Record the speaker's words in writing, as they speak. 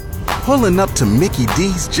Pulling up to Mickey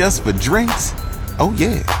D's just for drinks? Oh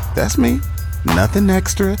yeah, that's me. Nothing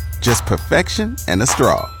extra, just perfection and a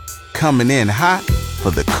straw. Coming in hot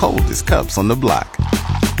for the coldest cups on the block.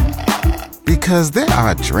 Because there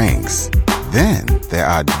are drinks. Then there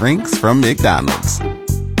are drinks from McDonald's.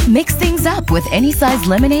 Mix things up with any size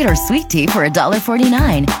lemonade or sweet tea for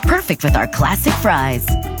 $1.49. Perfect with our classic fries.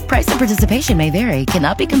 Price and participation may vary.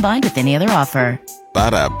 Cannot be combined with any other offer.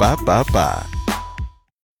 Ba-da-ba-ba-ba.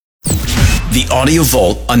 The Audio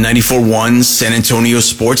Vault on 94.1 San Antonio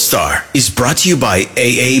Sports Star is brought to you by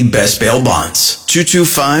AA Best Bail Bonds,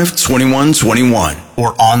 225-2121,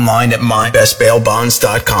 or online at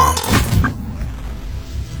mybestbailbonds.com.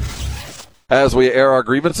 As we air our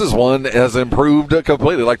grievances, one has improved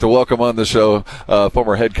completely. I'd like to welcome on the show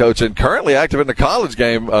former head coach and currently active in the college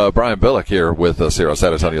game, Brian Billick, here with us here on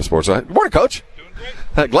San Antonio Sports. Good morning, Coach.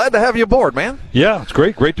 Glad to have you aboard, man. Yeah, it's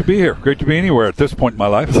great. Great to be here. Great to be anywhere at this point in my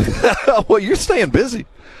life. Well, you're staying busy.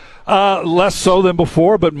 Less so than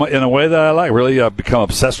before, but in a way that I like. Really, I've become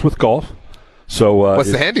obsessed with golf. So,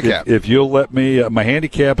 what's the handicap? If you'll let me, my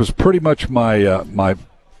handicap is pretty much my my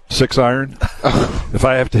 6-iron. If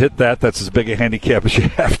I have to hit that, that's as big a handicap as you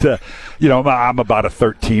have to. You know, I'm about a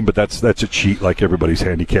 13, but that's a cheat like everybody's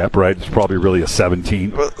handicap, right? It's probably really a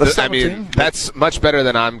 17. I mean, that's much better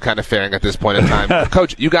than I'm kind of faring at this point in time.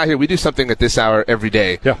 Coach, you got here. We do something at this hour every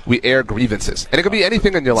day. Yeah. We air grievances. And it could be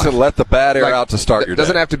anything in your life. To let the bad air out to start your day. It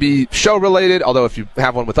doesn't have to be show-related, although if you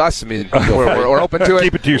have one with us, I mean, we're open to it.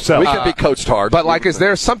 Keep it to yourself. We can be coached hard. But, like, is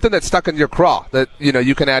there something that's stuck in your craw that, you know,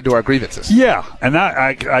 you can add to our grievances? Yeah, and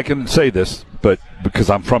I can say this, but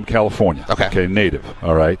because I'm from California, okay, native,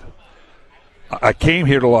 all right. I came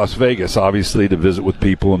here to Las Vegas, obviously, to visit with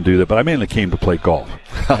people and do that, but I mainly came to play golf.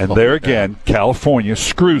 And there again, California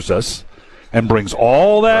screws us and brings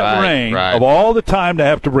all that rain, of all the time to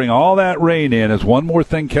have to bring all that rain in as one more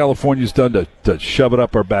thing California's done to shove it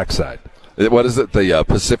up our backside. What is it, the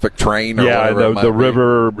Pacific Train or whatever? Yeah, the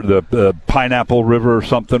river, the Pineapple River or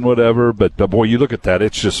something, whatever. But, boy, you look at that.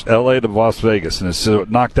 It's just L.A. to Las Vegas, and it's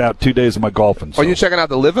knocked out 2 days of my golfing. So. Are you checking out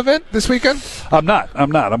the Live event this weekend? I'm not. I'm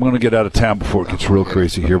going to get out of town before it gets real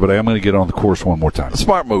crazy here, but I am going to get on the course one more time.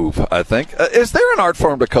 Smart move, I think. Is there an art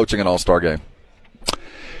form to coaching an all-star game?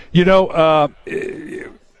 You know,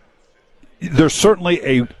 there's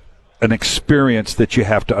certainly an experience that you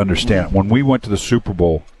have to understand. When we went to the Super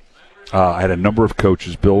Bowl, I had a number of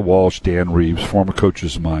coaches, Bill Walsh, Dan Reeves, former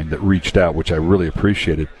coaches of mine, that reached out, which I really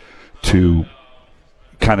appreciated, to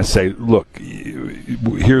kind of say, look,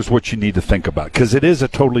 here's what you need to think about. Because it is a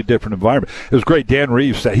totally different environment. It was great. Dan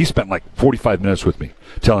Reeves said, he spent like 45 minutes with me,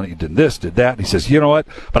 telling me he did this, did that. And he says, you know what,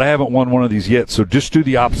 but I haven't won one of these yet, so just do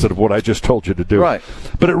the opposite of what I just told you to do. Right.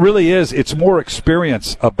 But it really is, it's more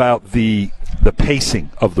experience about the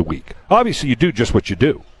pacing of the week. Obviously, you do just what you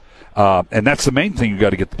do. And that's the main thing you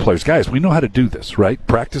got to get the players. Guys, we know how to do this, right?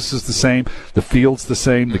 Practice is the same, the field's the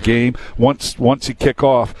same, the game, once you kick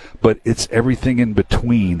off, but it's everything in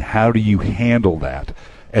between. How do you handle that?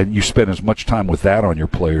 And you spend as much time with that on your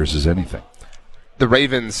players as anything. The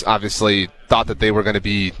Ravens obviously thought that they were going to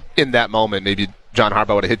be in that moment. Maybe John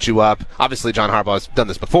Harbaugh would have hit you up. Obviously, John Harbaugh's done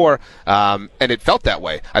this before, and it felt that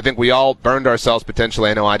way. I think we all burned ourselves potentially.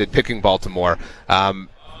 I know I did, picking Baltimore.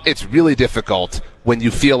 It's really difficult when you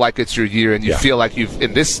feel like it's your year and you feel like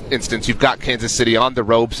in this instance, you've got Kansas City on the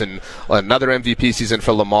ropes and another MVP season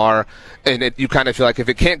for Lamar, and you kind of feel like if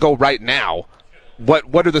it can't go right now,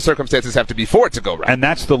 what do the circumstances have to be for it to go right? And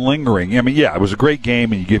that's the lingering. I mean, yeah, it was a great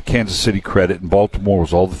game, and you give Kansas City credit, and Baltimore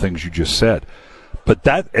was all the things you just said. But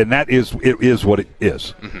that is what it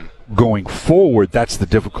is. Mm-hmm. Going forward, that's the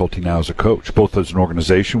difficulty now as a coach, both as an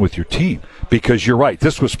organization with your team, because you're right.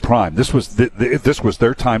 This was prime. This was this was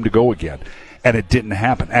their time to go again, and it didn't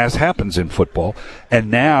happen, as happens in football. And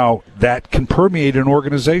now that can permeate an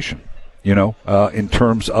organization, you know, in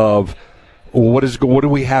terms of what do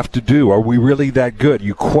we have to do? Are we really that good?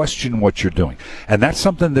 You question what you're doing, and that's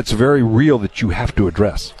something that's very real that you have to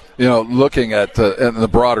address. You know, looking at in the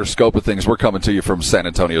broader scope of things, we're coming to you from San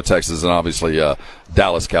Antonio, Texas, and obviously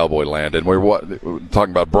Dallas Cowboy land, and we're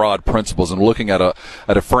talking about broad principles and looking at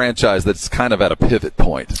a franchise that's kind of at a pivot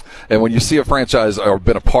point. And when you see a franchise or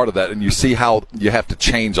been a part of that, and you see how you have to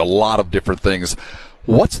change a lot of different things,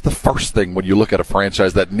 what's the first thing when you look at a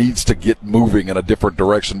franchise that needs to get moving in a different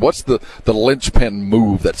direction? What's the linchpin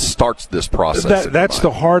move that starts this process? That's the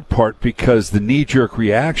hard part, because the knee-jerk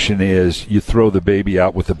reaction is you throw the baby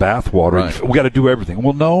out with the bathwater. Right. We got to do everything.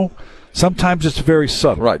 Well, no. Sometimes it's very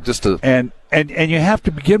subtle. Right. Just to and you have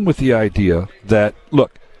to begin with the idea that,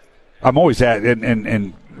 look, I'm always at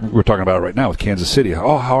and we're talking about it right now with Kansas City.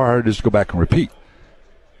 How hard it is to go back and repeat.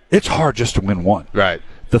 It's hard just to win one. Right.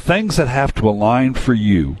 the things that have to align for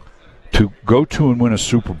you to go to and win a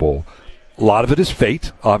Super Bowl, a lot of it is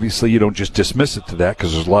fate. Obviously, you don't just dismiss it to that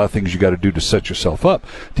because there's a lot of things you got to do to set yourself up.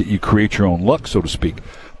 That you create your own luck, so to speak.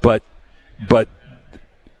 But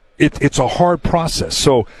it's a hard process.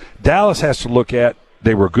 So Dallas has to look at,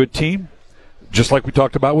 they were a good team, just like we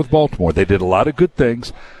talked about with Baltimore. They did a lot of good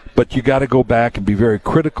things, but you got to go back and be very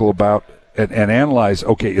critical about and analyze,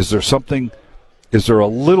 okay, is there a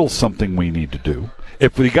little something we need to do?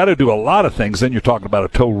 If we got to do a lot of things, then you're talking about a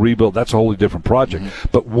total rebuild. That's a wholly different project. Mm-hmm.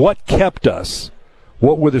 But what kept us?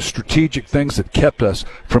 What were the strategic things that kept us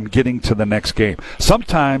from getting to the next game?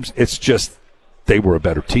 Sometimes it's just they were a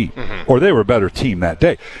better team, or they were a better team that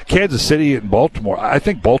day. Kansas City and Baltimore, I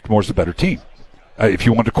think Baltimore's a better team. If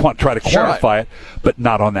you want to try to quantify it, but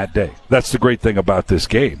not on that day. That's the great thing about this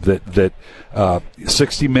game, that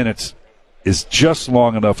 60 minutes is just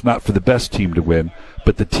long enough not for the best team to win,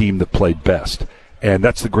 but the team that played best. And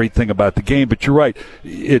that's the great thing about the game. But you're right.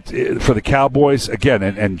 For the Cowboys, again,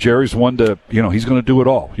 and Jerry's one to, he's going to do it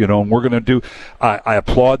all, and we're going to do. I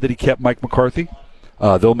applaud that he kept Mike McCarthy.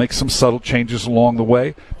 They'll make some subtle changes along the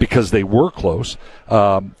way because they were close,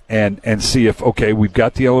 and see if, okay, we've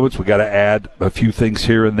got the elements. We got to add a few things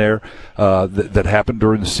here and there that happened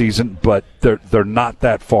during the season, but they're not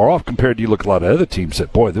that far off compared to, you look at a lot of other teams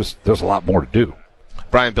that, boy, there's a lot more to do.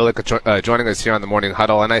 Brian Billick joining us here on the Morning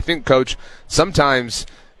Huddle. And I think, Coach, sometimes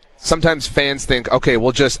fans think, okay,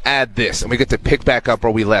 we'll just add this, and we get to pick back up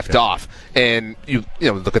where we left off. And you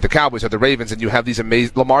look at the Cowboys or the Ravens, and you have these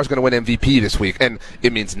amazing. Lamar's going to win MVP this week, and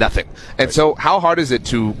it means nothing. And so, how hard is it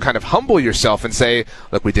to kind of humble yourself and say,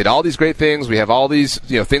 look, we did all these great things, we have all these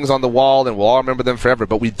things on the wall, and we'll all remember them forever,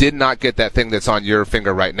 but we did not get that thing that's on your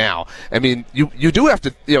finger right now. I mean, you do have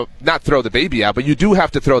to not throw the baby out, but you do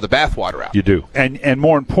have to throw the bathwater out. You do, and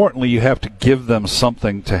more importantly, you have to give them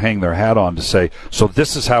something to hang their hat on to say, so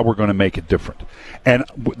this is how we're going to make it different. And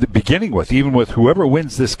beginning with, even with whoever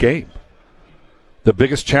wins this game, the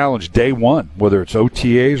biggest challenge day one, whether it's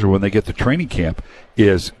OTAs or when they get to training camp,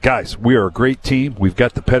 is, guys, we are a great team. We've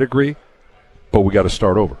got the pedigree, but we got to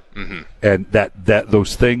start over. Mm-hmm. And that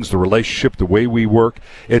those things, the relationship, the way we work,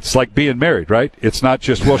 it's like being married, right? It's not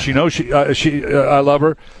just, well, she knows I love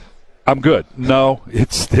her, I'm good. No,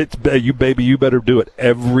 it's you, baby. You better do it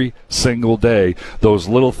every single day. Those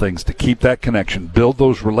little things to keep that connection, build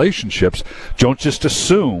those relationships. Don't just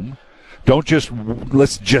assume. Don't just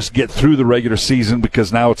let's just get through the regular season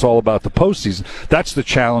because now it's all about the postseason. That's the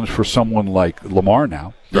challenge for someone like Lamar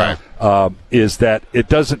now. Right. Is that it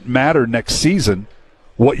doesn't matter next season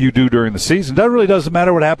what you do during the season. That really doesn't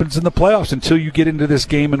matter what happens in the playoffs until you get into this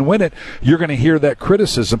game and win it. You're going to hear that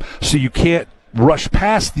criticism, so you can't rush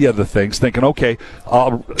past the other things thinking, okay,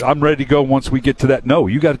 I'm ready to go once we get to that. No,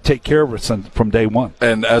 you got to take care of it from day one.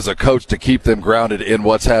 And as a coach, to keep them grounded in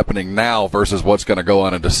what's happening now versus what's going to go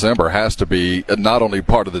on in December has to be not only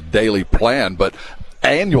part of the daily plan, but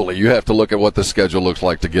annually you have to look at what the schedule looks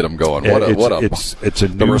like to get them going. It's a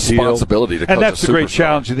new responsibility deal. to coach and that's the great superstar.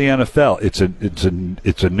 challenge of the NFL.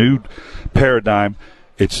 It's a new paradigm.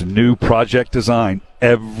 It's a new project design.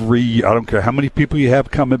 I don't care how many people you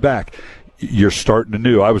have coming back. You're starting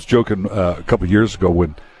anew. I was joking a couple of years ago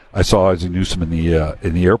when I saw Ozzie Newsome in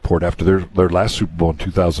the airport after their last Super Bowl in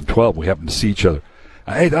 2012. We happened to see each other.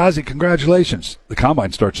 Hey, Ozzie, congratulations. The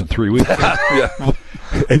Combine starts in 3 weeks. Yeah.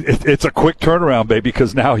 It's a quick turnaround, baby,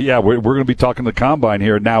 because now, we're going to be talking the Combine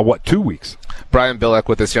here now, 2 weeks? Brian Billick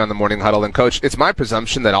with us here on the Morning Huddle. And, Coach, it's my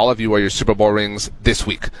presumption that all of you wear your Super Bowl rings this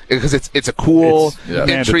week because it's a cool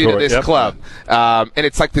entry to this club. And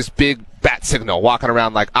it's like this big bat signal walking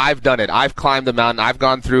around like, I've done it. I've climbed the mountain. I've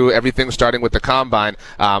gone through everything starting with the Combine.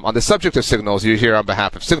 On the subject of signals, you're here on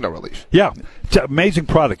behalf of Signal Relief. Yeah. It's an amazing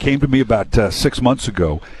product. Came to me about 6 months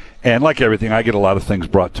ago. And like everything, I get a lot of things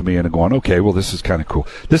brought to me and I'm going, okay, well, this is kind of cool.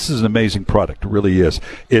 This is an amazing product. It really is.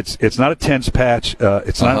 It's not a tense patch.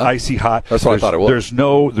 It's not icy hot. That's what I thought it was. There's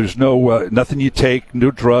no nothing you take,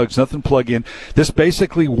 no drugs, nothing plug in. This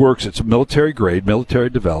basically works. It's military grade,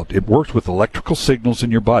 military developed. It works with electrical signals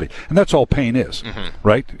in your body. And that's all pain is,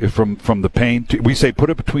 right? From the pain, we say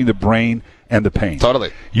put it between the brain and the pain.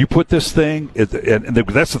 Totally. You put this thing, and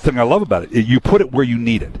that's the thing I love about it. You put it where you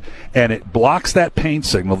need it, and it blocks that pain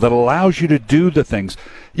signal that allows you to do the things.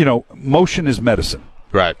 Motion is medicine.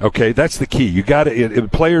 Right. Okay, that's the key. You got to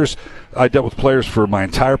players. I dealt with players for my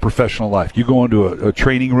entire professional life. You go into a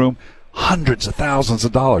training room, hundreds of thousands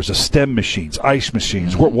of dollars of stem machines, ice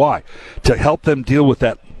machines. Why? To help them deal with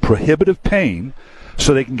that prohibitive pain,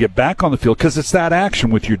 so they can get back on the field, because it's that action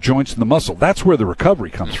with your joints and the muscle. That's where the recovery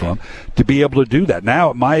comes from, to be able to do that. Now,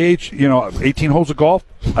 at my age, 18 holes of golf,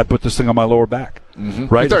 I put this thing on my lower back.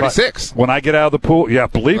 Right? You're 36. When I get out of the pool, yeah,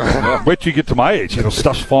 believe me. Wait till you get to my age.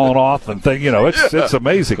 Stuff's falling off and thing. It's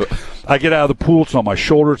amazing. I get out of the pool. It's on my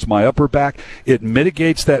shoulder. It's my upper back. It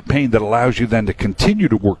mitigates that pain that allows you then to continue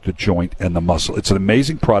to work the joint and the muscle. It's an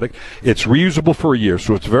amazing product. It's reusable for a year,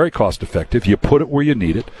 so it's very cost effective. You put it where you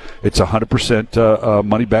need it. It's 100%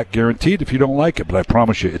 money back guaranteed if you don't like it, but I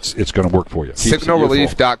promise you it's going to work for you.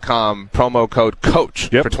 Signalrelief.com, promo code COACH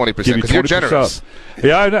for 20% because you're generous.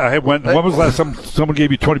 Yeah, I know. Hey, when was the last time someone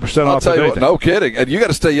gave you 20% off? I'll tell you what, no kidding. And you got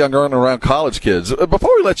to stay young around college kids.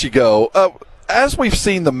 Before we let you go, as we've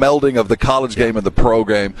seen the melding of the college game and the pro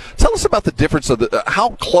game, tell us about the difference of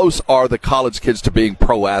how close are the college kids to being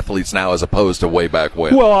pro athletes now as opposed to way back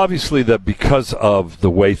when? Well, obviously, because of the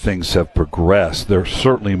way things have progressed, they're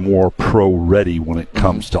certainly more pro ready when it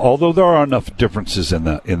comes to. Although there are enough differences in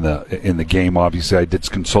the game. Obviously, I did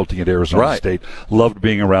consulting at Arizona State. Loved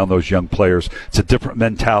being around those young players. It's a different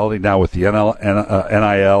mentality now with the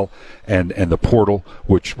NIL and the portal,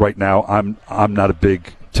 which right now I'm not a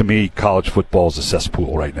big. To me, college football is a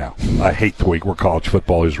cesspool right now. I hate the way where college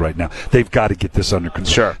football is right now. They've got to get this under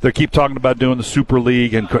control. Sure. They keep talking about doing the Super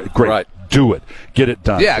League, and great. Right. Do it. Get it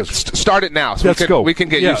done. Yeah, start it now so we can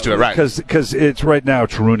get used to it, right? Because it's right now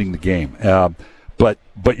it's ruining the game.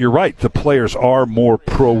 But you're right. The players are more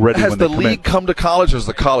pro-ready. Has when they the league come to college, or has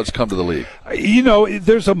the college come to the league?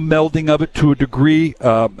 There's a melding of it to a degree.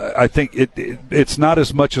 I think it's not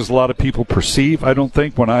as much as a lot of people perceive. I don't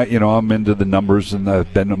think when I'm into the numbers and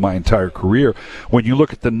I've been in my entire career. When you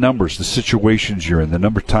look at the numbers, the situations you're in, the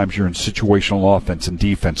number of times you're in situational offense and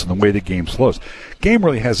defense, and the way the game flows, game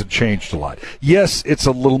really hasn't changed a lot. Yes, it's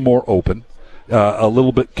a little more open. A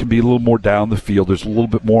little bit can be a little more down the field. There's a little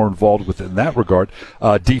bit more involved with it in that regard.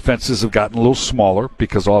 Defenses have gotten a little smaller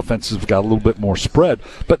because offenses have got a little bit more spread,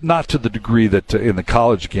 but not to the degree that in the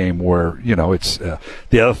college game where it's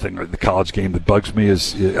the other thing. The college game that bugs me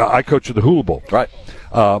is I coach at the Hula Bowl. Right.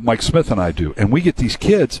 Mike Smith and I do, and we get these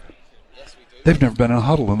kids. They've never been in a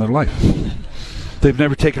huddle in their life. They've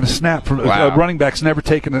never taken a snap from a running back's never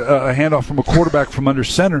taken a handoff from a quarterback from under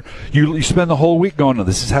center. You spend the whole week going, "No,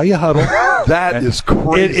 this is how you huddle." That is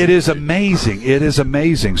crazy. It is amazing. It is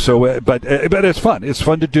amazing. So, but it's fun. It's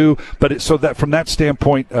fun to do. But so that from that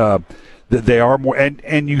standpoint, they are more,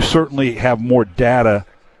 and you certainly have more data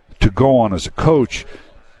to go on as a coach.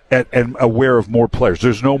 And aware of more players.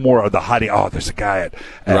 There's no more of the hiding. Oh, there's a guy at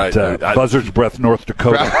Buzzard's Breath, North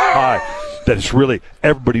Dakota High. That it's really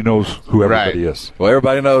everybody knows who everybody is. Well,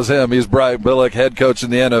 everybody knows him. He's Brian Billick, head coach in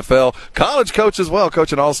the NFL, college coach as well,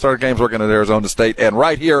 coaching all-star games, working at Arizona State, and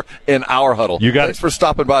right here in our huddle. You got Thanks for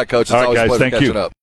stopping by, Coach. It's always a pleasure catching up.